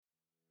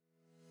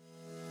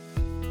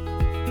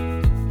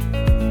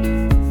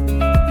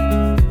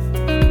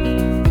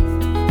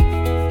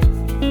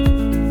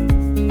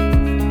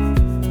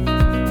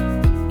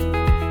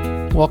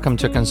Welcome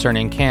to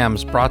Concerning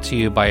CAMS, brought to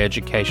you by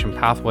Education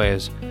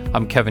Pathways.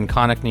 I'm Kevin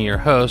Connickney, your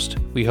host.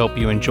 We hope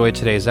you enjoyed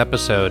today's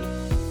episode.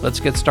 Let's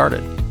get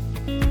started.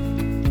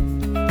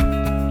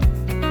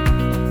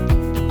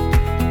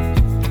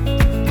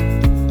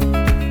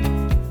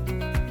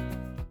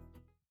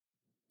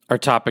 Our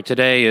topic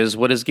today is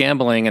what is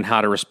gambling and how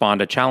to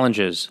respond to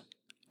challenges.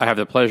 I have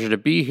the pleasure to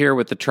be here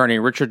with attorney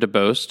Richard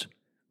DeBost.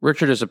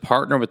 Richard is a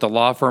partner with the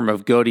law firm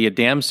of Godia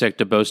Damsick,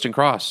 DeBost &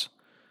 Cross.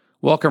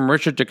 Welcome,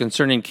 Richard, to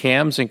Concerning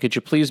CAMS, and could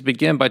you please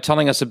begin by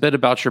telling us a bit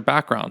about your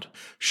background?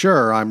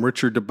 Sure. I'm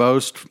Richard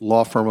DeBost,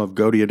 law firm of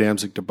Godia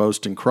Damsick,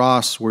 DeBost &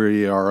 Cross.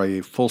 We are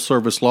a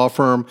full-service law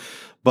firm,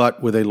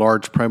 but with a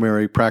large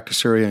primary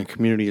practice area in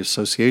community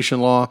association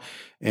law,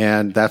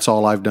 and that's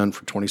all I've done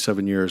for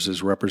 27 years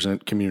is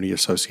represent community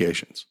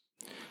associations.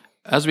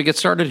 As we get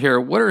started here,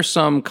 what are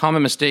some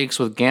common mistakes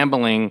with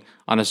gambling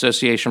on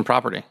association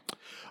property?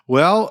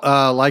 Well,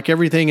 like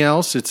everything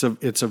else, it's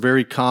a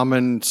very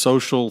common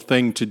social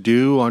thing to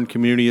do on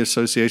community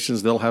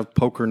associations. They'll have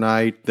poker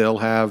night, they'll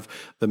have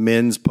the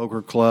men's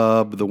poker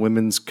club, the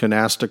women's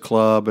canasta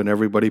club, and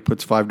everybody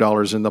puts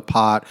 $5 in the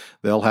pot.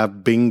 They'll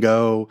have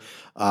bingo,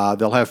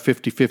 they'll have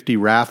 50-50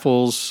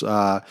 raffles,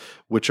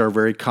 which are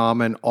very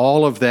common.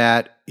 All of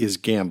that is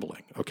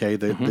gambling. Okay,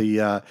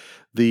 the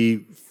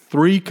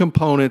three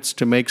components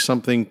to make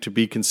something to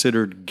be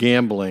considered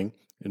gambling.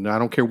 And I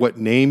don't care what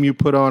name you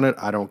put on it.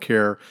 I don't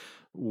care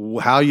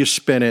how you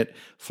spin it.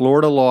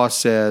 Florida law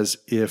says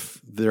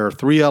if there are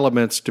three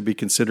elements to be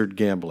considered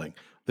gambling,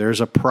 there's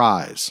a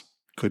prize.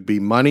 Could be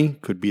money,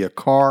 could be a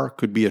car,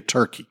 could be a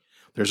turkey.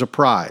 There's a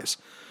prize.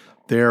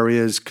 There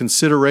is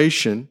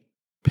consideration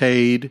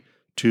paid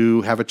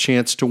to have a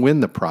chance to win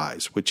the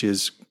prize, which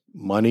is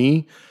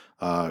money.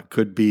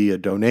 Could be a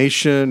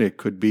donation. It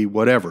could be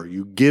whatever.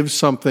 You give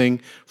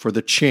something for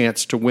the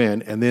chance to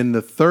win. And then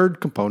the third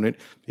component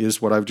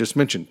is what I've just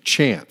mentioned,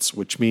 chance,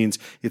 which means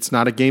it's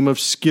not a game of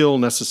skill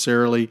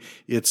necessarily.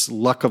 It's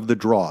luck of the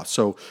draw.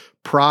 So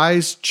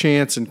prize,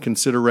 chance, and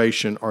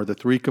consideration are the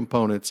three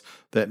components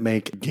that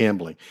make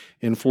gambling.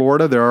 In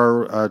Florida, there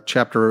are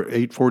Chapter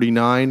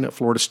 849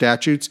 Florida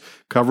statutes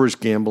covers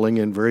gambling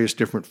in various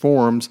different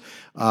forms,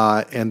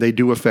 and they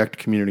do affect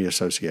community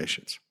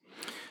associations.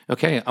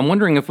 Okay, I'm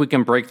wondering if we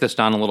can break this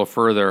down a little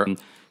further,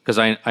 because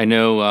I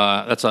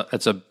know it's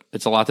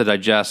a lot to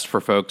digest for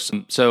folks.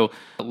 So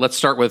let's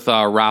start with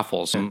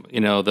raffles.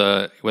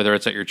 Whether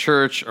it's at your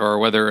church or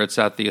whether it's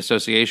at the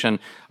association,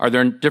 are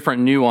there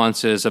different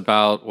nuances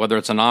about whether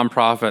it's a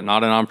nonprofit,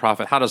 not a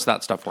nonprofit? How does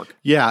that stuff work?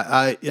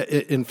 Yeah,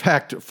 in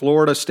fact,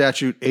 Florida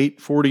Statute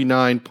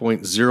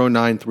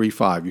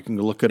 849.0935. You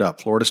can look it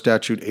up. Florida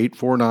Statute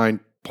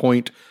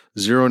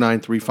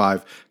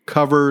 849.0935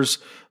 covers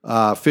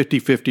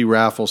 50-50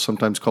 raffles,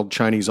 sometimes called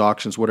Chinese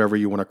auctions, whatever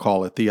you want to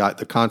call it.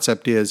 The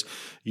concept is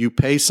you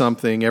pay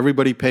something,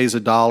 everybody pays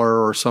 $1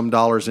 or some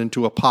dollars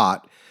into a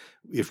pot.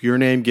 If your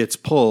name gets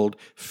pulled,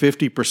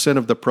 50%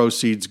 of the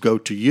proceeds go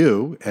to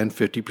you, and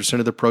 50%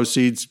 of the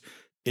proceeds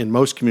in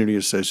most community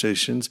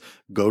associations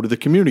go to the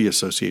community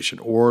association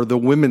or the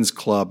women's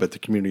club at the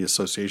community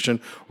association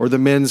or the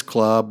men's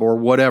club or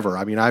whatever.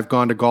 I mean, I've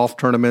gone to golf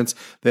tournaments,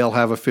 they'll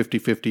have a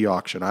 50-50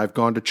 auction. I've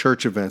gone to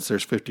church events,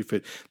 there's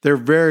 50-50. They're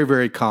very,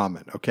 very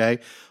common, okay?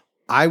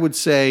 I would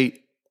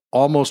say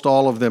almost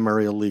all of them are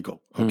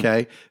illegal,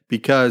 okay?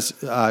 Because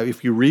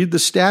if you read the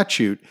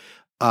statute,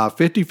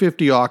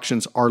 50-50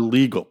 auctions are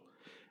legal.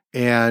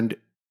 And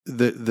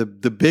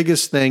the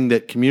biggest thing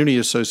that community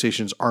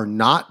associations are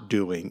not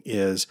doing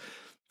is,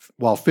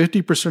 while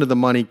 50% of the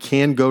money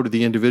can go to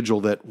the individual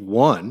that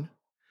won,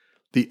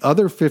 the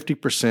other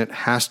 50%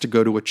 has to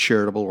go to a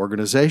charitable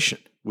organization,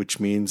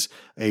 which means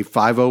a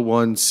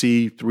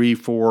 501c3,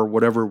 4,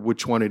 whatever,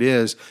 which one it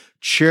is,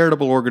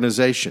 charitable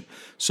organization.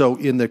 So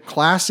in the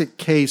classic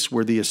case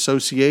where the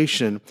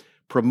association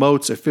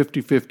promotes a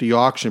 50-50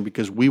 auction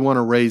because we want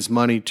to raise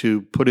money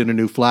to put in a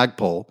new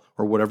flagpole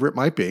or whatever it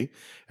might be,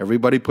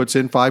 everybody puts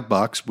in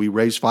 $5. We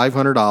raise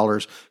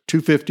 $500.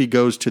 $250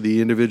 goes to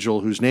the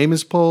individual whose name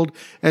is pulled,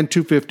 and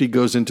 $250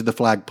 goes into the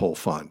flagpole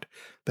fund.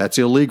 That's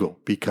illegal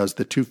because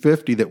the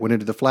 $250 that went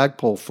into the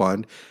flagpole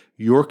fund,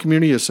 your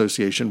community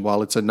association,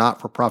 while it's a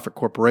not-for-profit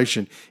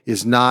corporation,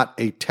 is not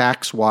a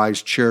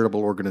tax-wise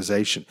charitable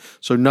organization.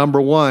 So number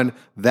one,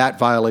 that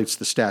violates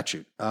the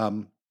statute.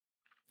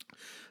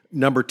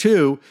 Number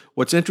two,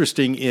 what's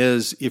interesting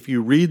is if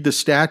you read the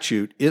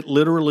statute, it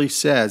literally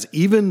says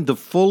even the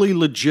fully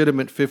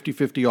legitimate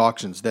 50-50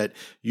 auctions that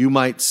you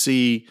might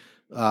see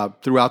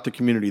throughout the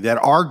community that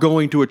are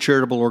going to a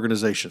charitable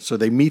organization, so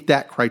they meet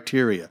that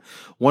criteria.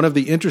 One of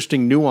the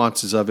interesting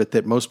nuances of it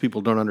that most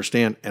people don't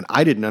understand, and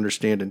I didn't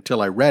understand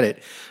until I read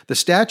it, the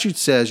statute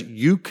says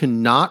you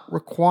cannot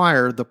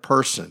require the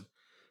person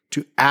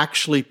to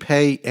actually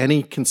pay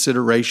any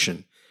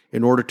consideration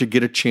in order to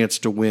get a chance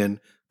to win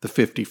the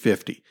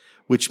 50-50.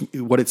 Which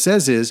what it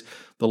says is,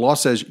 the law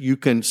says you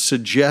can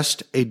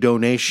suggest a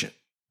donation,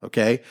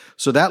 okay?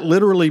 So that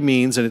literally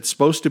means, and it's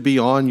supposed to be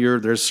on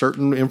there's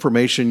certain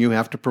information you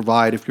have to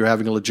provide if you're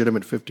having a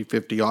legitimate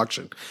 50-50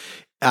 auction.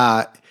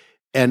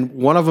 And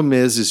one of them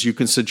is you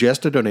can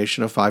suggest a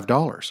donation of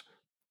 $5.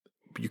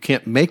 You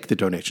can't make the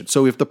donation.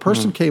 So if the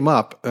person came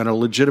up on a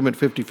legitimate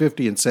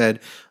 50-50 and said,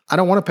 I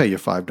don't want to pay you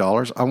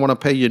 $5, I want to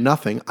pay you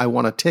nothing, I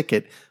want a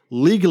ticket,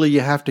 legally you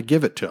have to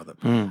give it to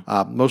them.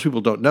 Most people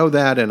don't know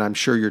that, and I'm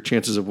sure your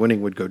chances of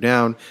winning would go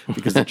down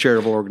because the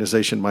charitable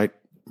organization might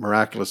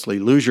miraculously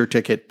lose your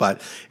ticket. But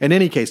in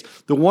any case,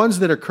 the ones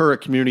that occur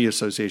at community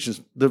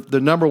associations, the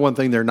number one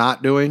thing they're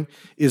not doing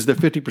is that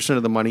 50%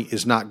 of the money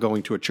is not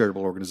going to a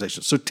charitable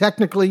organization. So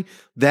technically,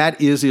 that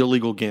is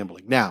illegal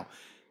gambling. Now,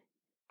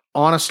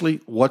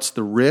 honestly, what's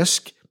the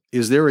risk?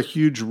 Is there a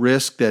huge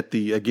risk that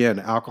the, again,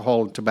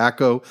 alcohol and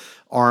tobacco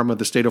arm of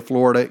the state of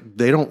Florida,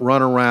 they don't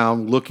run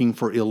around looking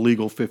for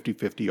illegal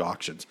 50-50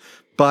 auctions?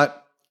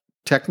 But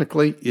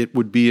technically, it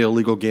would be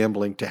illegal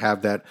gambling to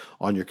have that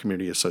on your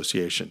community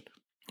association.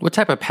 What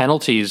type of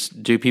penalties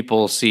do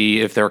people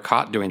see if they're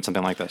caught doing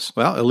something like this?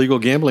 Well, illegal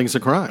gambling is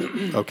a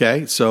crime,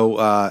 okay? So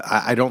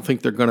I don't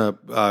think they're going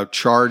to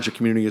charge a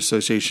community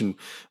association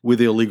with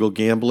illegal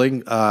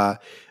gambling,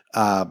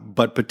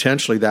 but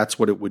potentially that's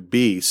what it would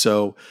be.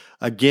 So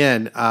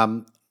again,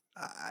 I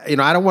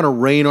don't want to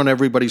rain on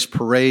everybody's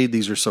parade.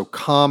 These are so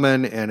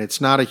common, and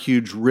it's not a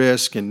huge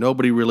risk, and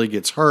nobody really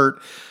gets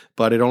hurt,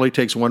 but it only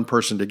takes one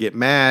person to get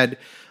mad.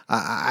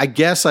 I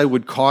guess I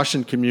would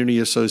caution community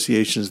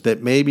associations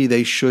that maybe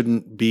they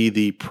shouldn't be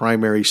the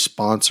primary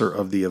sponsor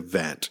of the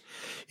event.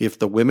 If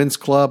the women's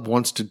club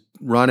wants to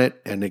run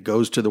it and it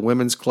goes to the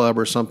women's club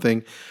or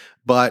something,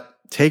 but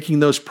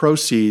taking those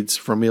proceeds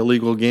from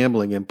illegal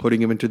gambling and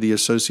putting them into the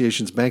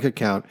association's bank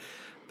account,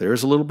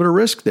 there's a little bit of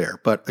risk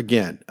there. But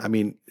again, I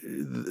mean,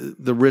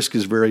 the risk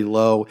is very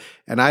low,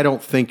 and I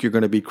don't think you're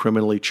going to be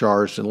criminally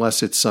charged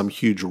unless it's some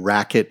huge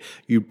racket.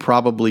 You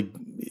probably,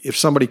 if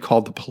somebody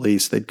called the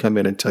police, they'd come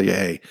in and tell you,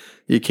 hey,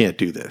 you can't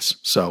do this.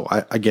 So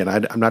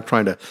I'm not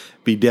trying to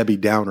be Debbie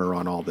Downer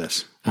on all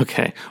this.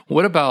 Okay.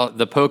 What about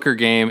the poker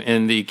game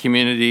in the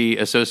community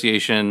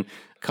association,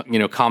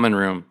 common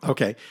room?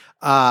 Okay.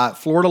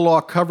 Florida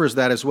law covers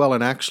that as well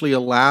and actually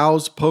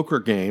allows poker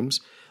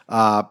games.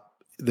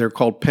 They're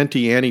called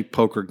Penty Ante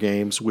poker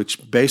games,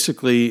 which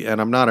basically, and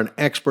I'm not an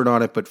expert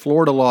on it, but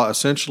Florida law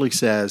essentially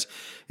says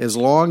as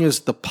long as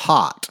the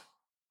pot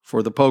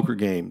for the poker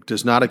game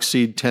does not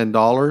exceed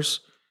 $10,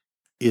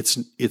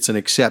 it's an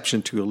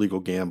exception to illegal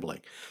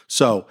gambling.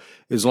 So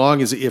as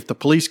long as if the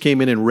police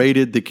came in and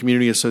raided the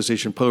community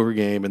association poker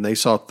game and they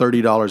saw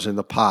 $30 in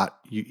the pot,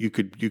 you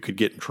could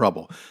get in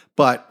trouble.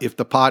 But if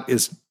the pot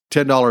is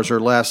 $10 or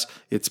less,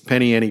 it's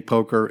penny ante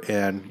poker,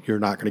 and you're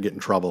not going to get in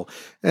trouble.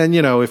 And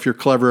if you're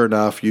clever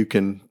enough, you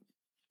can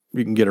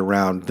get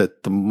around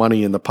that. The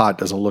money in the pot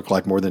doesn't look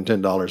like more than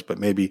 $10, but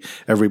maybe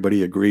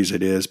everybody agrees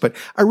it is. But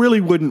I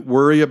really wouldn't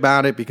worry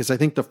about it, because I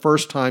think the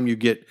first time you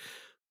get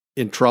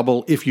in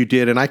trouble, if you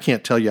did, and I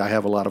can't tell you I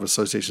have a lot of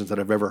associations that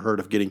I've ever heard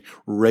of getting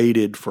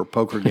raided for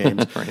poker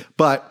games, Right.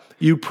 But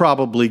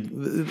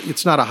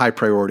it's not a high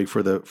priority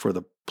for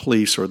the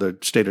police or the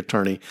state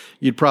attorney.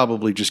 You'd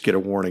probably just get a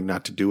warning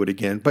not to do it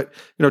again. But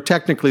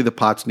technically the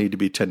pots need to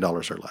be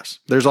 $10 or less.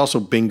 There's also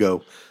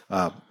bingo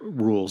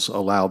rules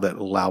that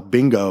allow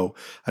bingo.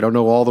 I don't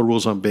know all the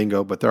rules on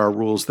bingo, but there are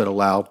rules that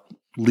allow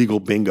legal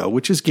bingo,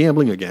 which is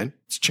gambling again.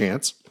 It's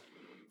chance.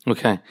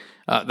 Okay.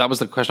 That was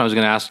the question I was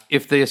going to ask.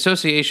 If the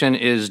association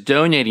is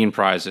donating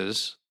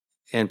prizes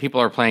and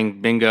people are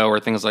playing bingo or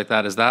things like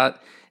that, is that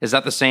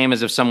the same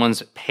as if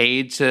someone's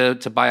paid to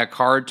buy a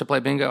card to play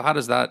bingo? How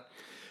does that?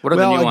 What are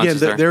the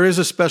nuances again, there is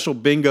a special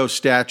bingo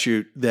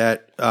statute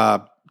that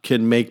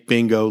can make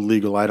bingo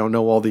legal. I don't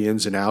know all the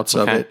ins and outs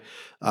of it,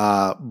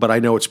 but I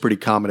know it's pretty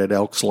common at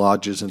Elks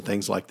Lodges and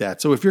things like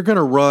that. So if you're going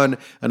to run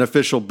an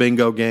official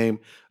bingo game,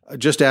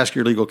 just ask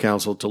your legal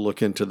counsel to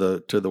look into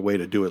the way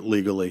to do it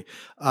legally.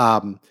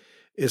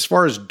 As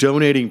far as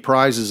donating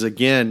prizes,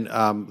 again,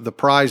 the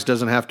prize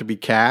doesn't have to be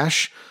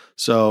cash.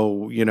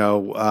 So,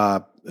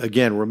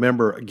 again,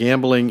 remember,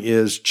 gambling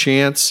is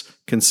chance,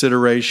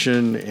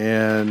 consideration,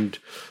 and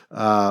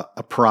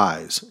a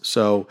prize.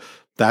 So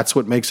that's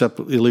what makes up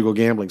illegal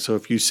gambling. So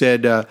if you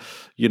said,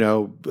 you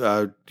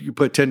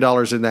put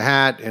 $10 in the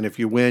hat, and if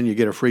you win, you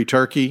get a free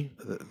turkey,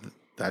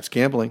 that's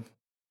gambling.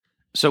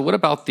 So what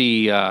about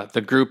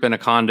the group in a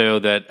condo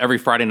that every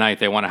Friday night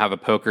they want to have a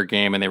poker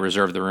game and they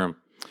reserve the room?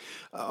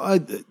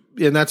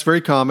 And that's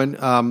very common.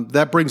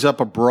 That brings up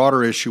a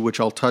broader issue, which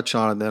I'll touch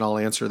on, and then I'll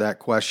answer that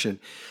question.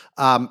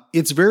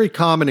 It's very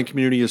common in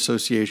community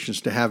associations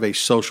to have a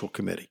social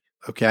committee,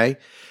 okay,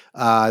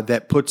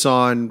 that puts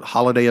on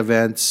holiday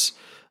events,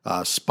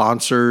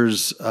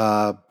 sponsors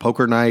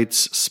poker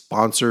nights,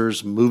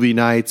 sponsors movie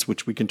nights,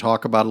 which we can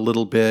talk about a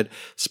little bit,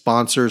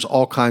 sponsors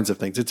all kinds of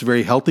things. It's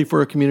very healthy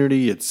for a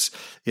community.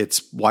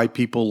 It's why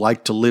people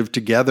like to live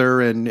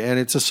together, and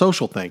it's a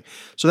social thing.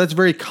 So that's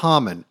very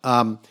common.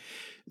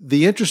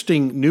 The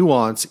interesting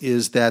nuance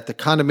is that the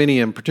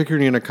condominium,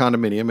 particularly in a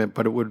condominium,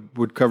 but it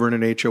would cover in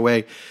an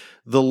HOA,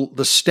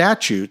 the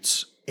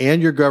statutes and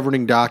your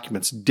governing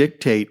documents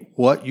dictate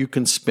what you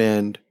can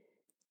spend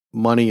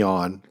money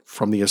on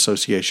from the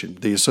association.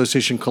 The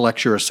association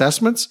collects your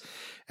assessments,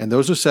 And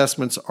those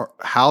assessments are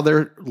how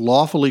they're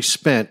lawfully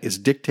spent is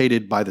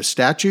dictated by the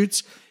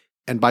statutes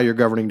and by your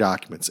governing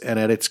documents. And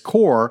at its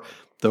core,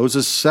 those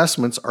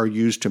assessments are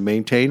used to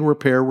maintain,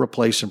 repair,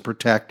 replace, and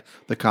protect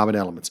the common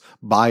elements.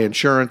 Buy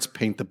insurance,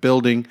 paint the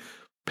building,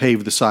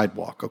 pave the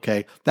sidewalk,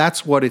 okay?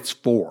 That's what it's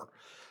for.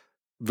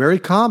 Very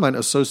common,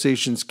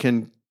 associations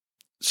can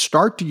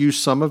start to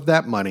use some of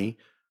that money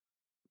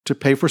to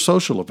pay for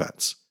social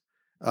events.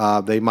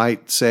 They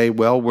might say,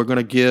 well, we're going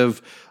to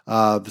give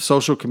the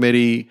social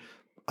committee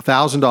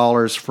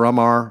 $1,000 from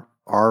our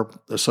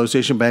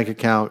association bank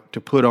account to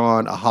put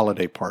on a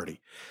holiday party.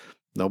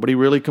 Nobody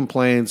really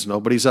complains.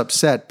 Nobody's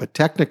upset. But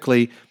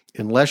technically,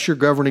 unless your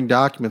governing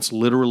documents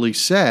literally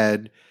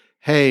said,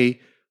 hey,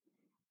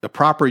 the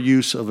proper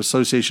use of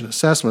association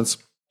assessments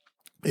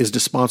is to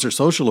sponsor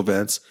social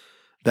events,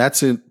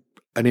 that's an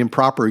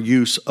improper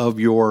use of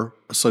your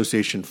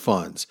association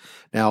funds.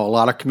 Now, a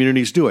lot of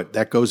communities do it.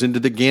 That goes into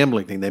the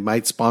gambling thing. They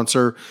might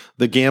sponsor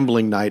the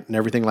gambling night and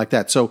everything like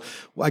that. So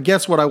I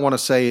guess what I want to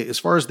say, as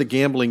far as the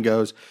gambling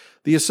goes,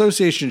 the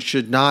association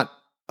should not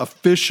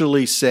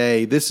officially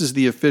say, this is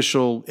the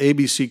official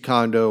ABC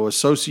Condo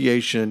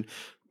Association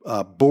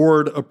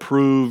board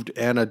approved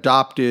and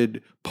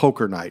adopted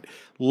poker night.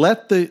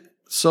 Let the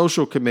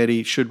social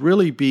committee should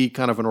really be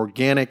kind of an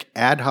organic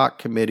ad hoc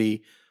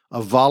committee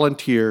of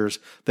volunteers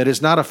that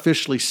is not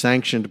officially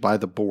sanctioned by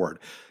the board.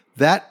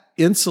 That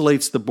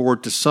insulates the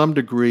board to some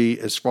degree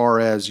as far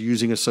as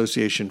using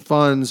association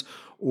funds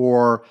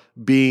or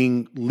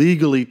being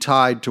legally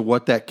tied to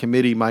what that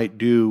committee might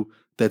do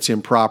that's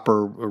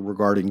improper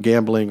regarding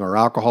gambling or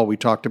alcohol we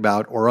talked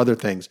about or other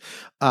things.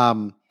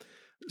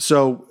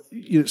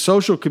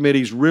 Social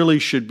committees really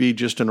should be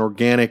just an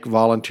organic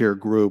volunteer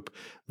group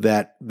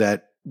that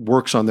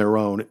works on their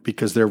own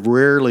because they're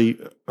rarely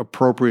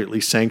appropriately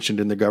sanctioned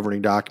in the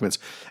governing documents.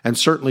 And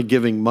certainly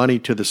giving money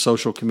to the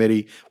social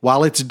committee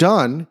while it's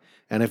done,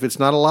 and if it's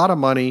not a lot of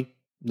money,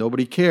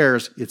 nobody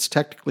cares, it's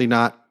technically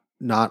not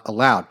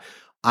allowed.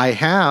 I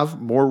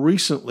have more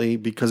recently,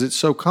 because it's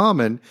so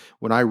common,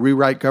 when I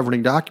rewrite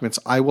governing documents,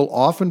 I will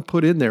often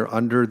put in there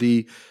under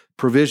the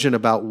provision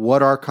about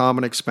what are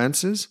common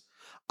expenses,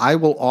 I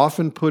will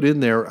often put in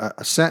there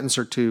a sentence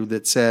or two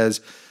that says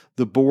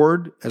the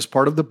board, as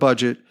part of the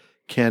budget,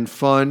 can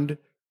fund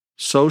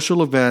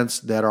social events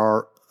that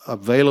are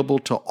available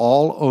to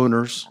all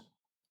owners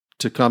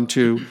to come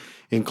to,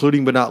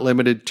 including but not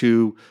limited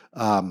to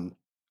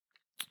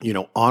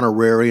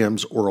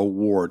honorariums or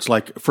awards.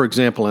 Like, for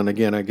example, and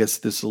again, I guess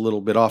this is a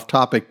little bit off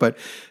topic, but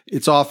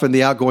it's often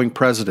the outgoing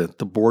president.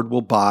 The board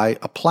will buy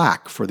a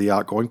plaque for the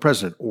outgoing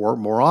president, or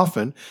more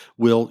often,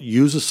 will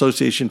use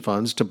association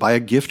funds to buy a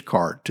gift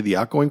card to the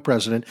outgoing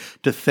president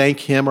to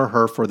thank him or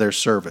her for their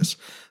service.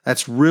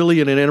 That's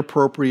really an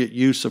inappropriate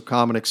use of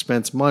common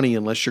expense money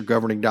unless your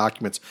governing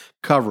documents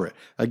cover it.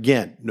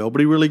 Again,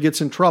 nobody really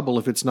gets in trouble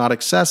if it's not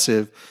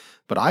excessive.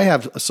 But I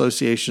have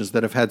associations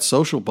that have had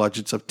social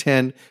budgets of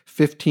 $10,000,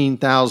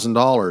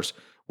 $15,000,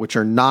 which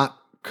are not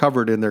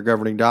covered in their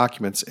governing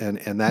documents,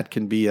 and that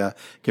can be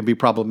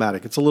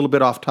problematic. It's a little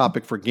bit off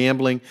topic for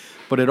gambling,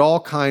 but it all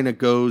kind of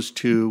goes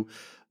to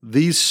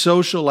these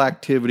social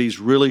activities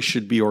really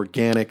should be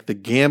organic. The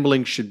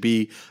gambling should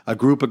be a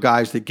group of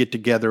guys that get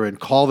together and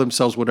call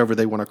themselves whatever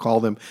they want to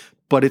call them,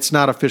 but it's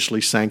not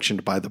officially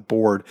sanctioned by the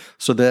board,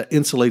 so that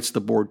insulates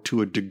the board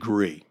to a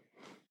degree.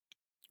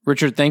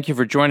 Richard, thank you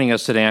for joining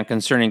us today on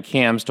Concerning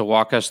CAMs to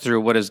walk us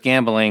through what is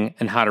gambling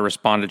and how to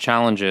respond to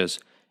challenges.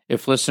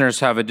 If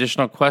listeners have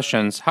additional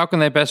questions, how can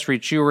they best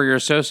reach you or your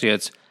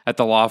associates at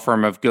the law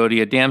firm of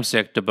Godia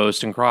Damsick,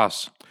 DeBost and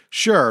Cross?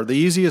 Sure. The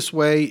easiest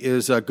way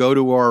is go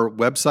to our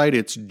website.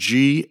 It's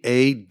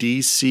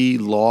GADC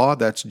Law.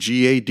 That's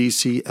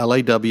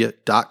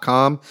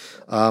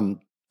GADCLAW.com.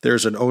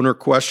 There's an owner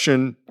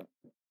question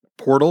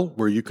portal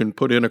where you can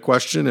put in a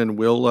question, and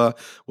we'll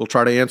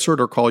try to answer it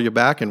or call you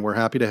back, and we're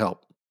happy to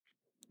help.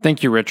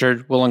 Thank you,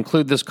 Richard. We'll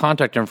include this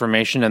contact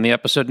information in the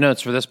episode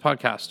notes for this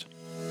podcast.